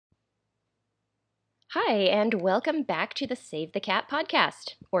Hi, and welcome back to the Save the Cat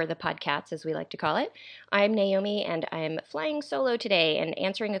podcast, or the Podcats as we like to call it. I'm Naomi, and I'm flying solo today and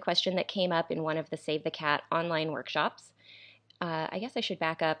answering a question that came up in one of the Save the Cat online workshops. I guess I should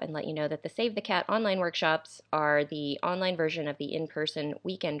back up and let you know that the Save the Cat online workshops are the online version of the in person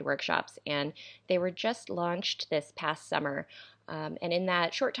weekend workshops, and they were just launched this past summer. And in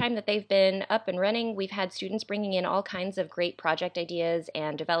that short time that they've been up and running, we've had students bringing in all kinds of great project ideas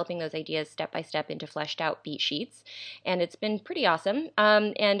and developing those ideas step by step into fleshed out beat sheets. And it's been pretty awesome.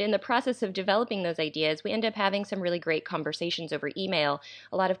 And in the process of developing those ideas, we end up having some really great conversations over email.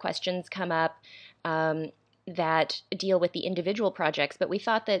 A lot of questions come up. That deal with the individual projects, but we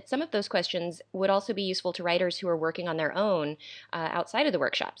thought that some of those questions would also be useful to writers who are working on their own outside of the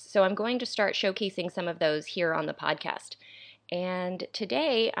workshops. So I'm going to start showcasing some of those here on the podcast. And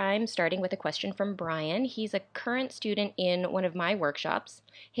today I'm starting with a question from Brian. He's a current student in one of my workshops.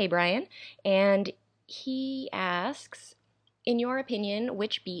 Hey, Brian. And he asks, in your opinion,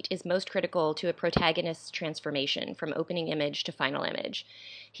 which beat is most critical to a protagonist's transformation from opening image to final image?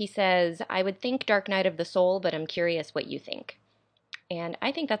 He says, I would think Dark Night of the Soul, but I'm curious what you think. And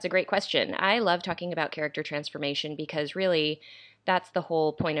I think that's a great question. I love talking about character transformation because really that's the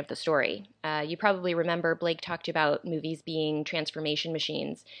whole point of the story. You probably remember Blake talked about movies being transformation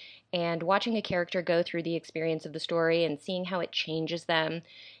machines, and watching a character go through the experience of the story and seeing how it changes them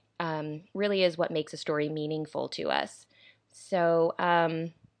really is what makes a story meaningful to us. So,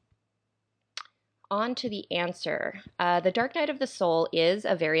 on to the answer. The Dark Night of the Soul is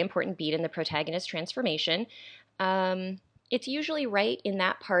a very important beat in the protagonist transformation. It's usually right in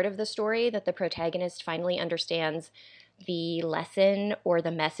that part of the story that the protagonist finally understands the lesson or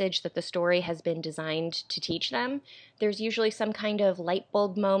the message that the story has been designed to teach them. There's usually some kind of light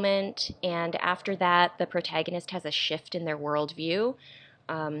bulb moment, and after that, the protagonist has a shift in their worldview.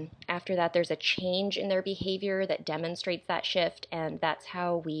 After that, there's a change in their behavior that demonstrates that shift, and that's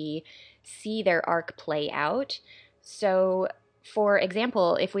how we see their arc play out. So, for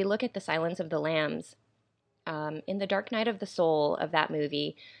example, if we look at The Silence of the Lambs, in The Dark Night of the Soul of that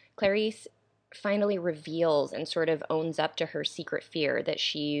movie, Clarice finally reveals and sort of owns up to her secret fear that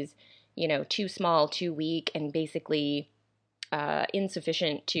she's, too small, too weak, and basically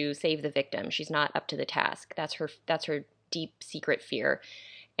insufficient to save the victim. She's not up to the task. That's her deep secret fear.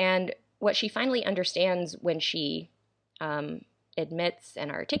 And what she finally understands when she admits and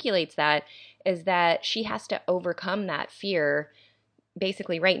articulates that is that she has to overcome that fear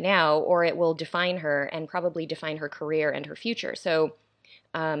basically right now, or it will define her and probably define her career and her future. So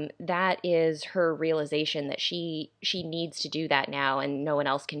that is her realization that she needs to do that now, and no one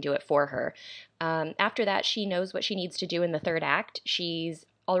else can do it for her. After that, she knows what she needs to do in the third act. She's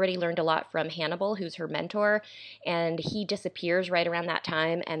already learned a lot from Hannibal, who's her mentor, and he disappears right around that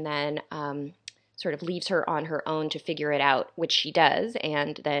time, and then sort of leaves her on her own to figure it out, which she does.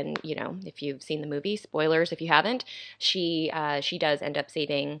 And then, if you've seen the movie, spoilers if you haven't, she does end up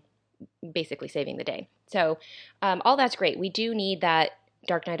basically saving the day. So all that's great. We do need that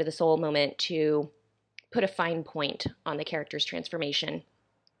Dark Night of the Soul moment to put a fine point on the character's transformation.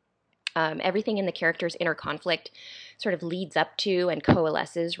 Everything in the character's inner conflict sort of leads up to and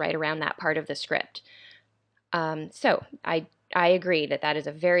coalesces right around that part of the script. So I agree that is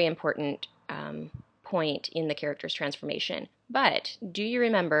a very important point in the character's transformation. But do you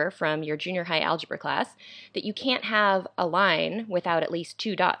remember from your junior high algebra class that you can't have a line without at least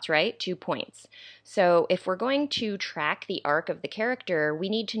two dots, right? 2 points. So if we're going to track the arc of the character, we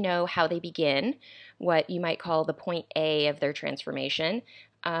need to know how they begin, what you might call the point A of their transformation.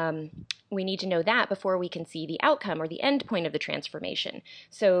 We need to know that before we can see the outcome or the end point of the transformation.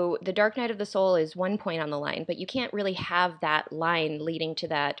 So the Dark Night of the Soul is 1 point on the line, but you can't really have that line leading to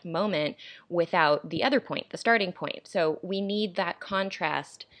that moment without the other point, the starting point. So we need that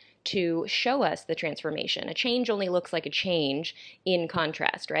contrast to show us the transformation. A change only looks like a change in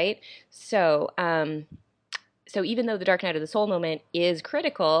contrast, right? So even though the Dark Night of the Soul moment is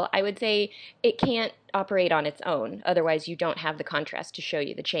critical, I would say it can't operate on its own. Otherwise, you don't have the contrast to show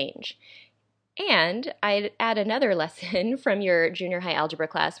you the change. And I'd add another lesson from your junior high algebra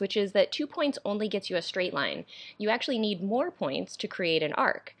class, which is that 2 points only gets you a straight line. You actually need more points to create an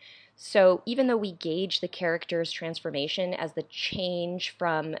arc. So even though we gauge the character's transformation as the change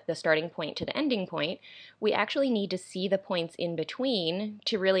from the starting point to the ending point, we actually need to see the points in between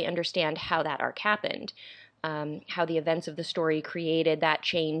to really understand how that arc happened. How the events of the story created that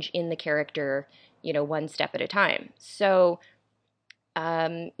change in the character, one step at a time. So,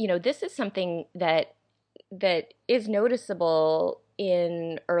 this is something that is noticeable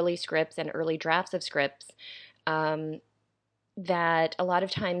in early scripts and early drafts of scripts, that a lot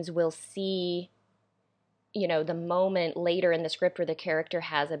of times we'll see the moment later in the script where the character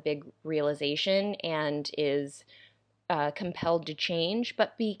has a big realization and is compelled to change.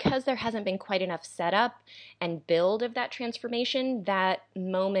 But because there hasn't been quite enough setup and build of that transformation, that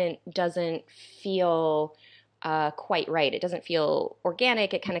moment doesn't feel quite right. It doesn't feel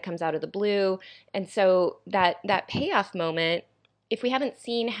organic. It kind of comes out of the blue. And so that payoff moment, if we haven't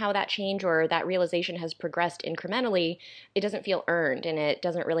seen how that change or that realization has progressed incrementally, it doesn't feel earned and it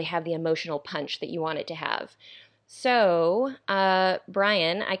doesn't really have the emotional punch that you want it to have. So,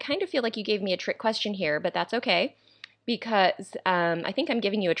 Brian, I kind of feel like you gave me a trick question here, but that's okay because I think I'm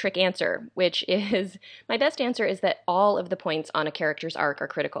giving you a trick answer, which is my best answer is that all of the points on a character's arc are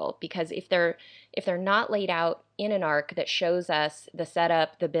critical because if they're not laid out in an arc that shows us the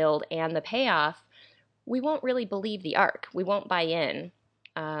setup, the build, and the payoff, we won't really believe the arc. We won't buy in.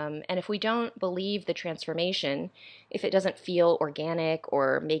 And if we don't believe the transformation, if it doesn't feel organic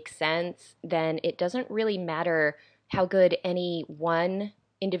or make sense, then it doesn't really matter how good any one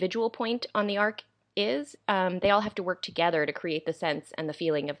individual point on the arc is. They all have to work together to create the sense and the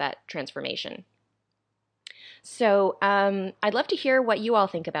feeling of that transformation. So I'd love to hear what you all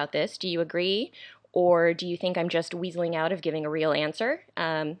think about this. Do you agree? Or do you think I'm just weaseling out of giving a real answer?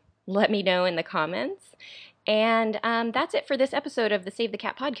 Let me know in the comments. And that's it for this episode of the Save the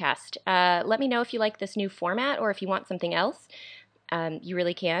Cat podcast. Let me know if you like this new format or if you want something else. You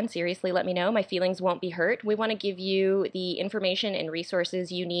really can. Seriously, let me know. My feelings won't be hurt. We want to give you the information and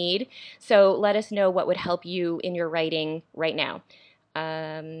resources you need. So let us know what would help you in your writing right now.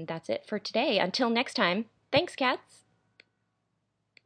 That's it for today. Until next time, thanks, cats.